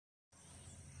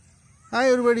Hi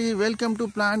everybody, welcome to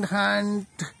Plant Hunt.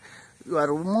 You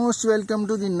are most welcome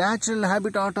to the natural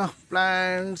habitat of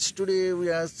plants. Today we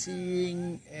are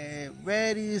seeing a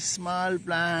very small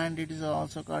plant. It is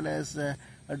also called as a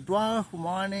dwarf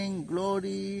morning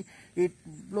glory. It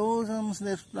blossoms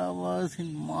their flowers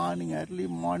in morning, early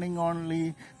morning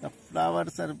only. The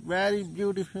flowers are very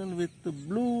beautiful with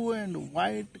blue and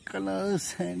white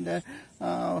colors and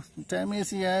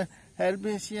Tamasia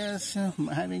herbaceous,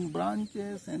 having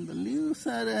branches, and the leaves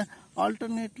are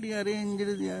alternately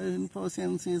arranged. Their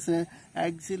inflorescence is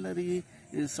axillary,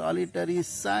 solitary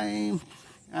cyme,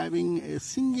 having a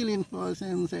single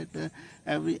inflorescence at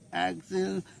every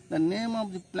axil. The name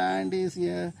of the plant is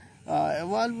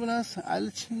Evolvulus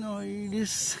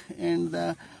alsinoides, and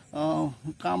the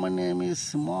common name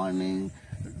is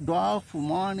dwarf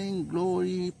morning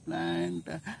glory plant.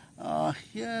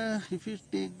 Here, if you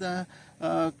take the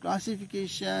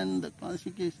classification, the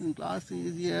classification class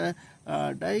is here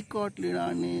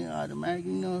Dicotyledone or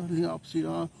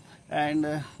Magnoliopsida, and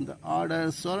the order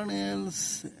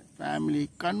Solanales, family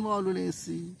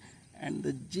Convolvulaceae, and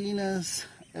the genus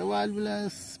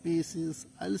Evolvulus, species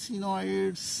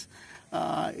alsinoids.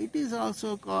 It is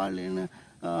also called in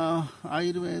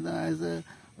Ayurveda as a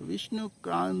Vishnu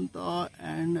Kranthi,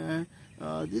 and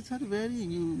these are very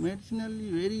medicinally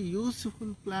very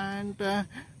useful plant.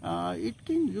 It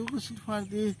can use for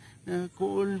the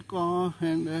cold, cough,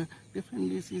 and different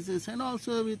diseases, and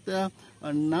also with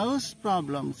nerves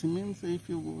problems. It means if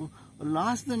you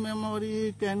lost the memory,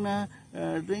 you can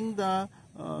drink the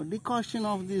decoction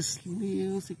of these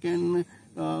leaves. You can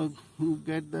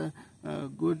get the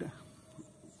good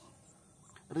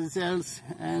results.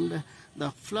 And the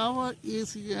flower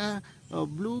is here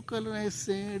blue color. I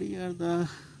said here the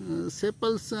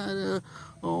sepals are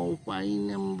fine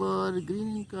number,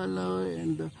 green in color,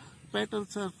 and the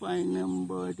petals are fine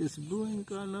number. It is blue in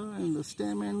color, and the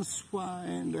stamens fine,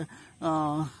 and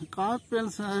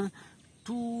carpels are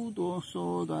two,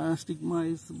 so the stigma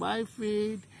is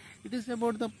bifid. It is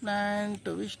about the plant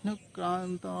Vishnu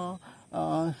Kranthi.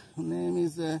 Name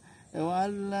is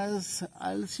Evolvulus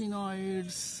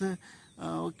alsinoides.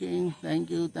 Okay,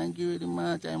 thank you very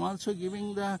much. I am also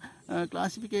giving the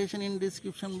classification in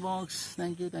description box.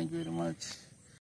 Thank you very much.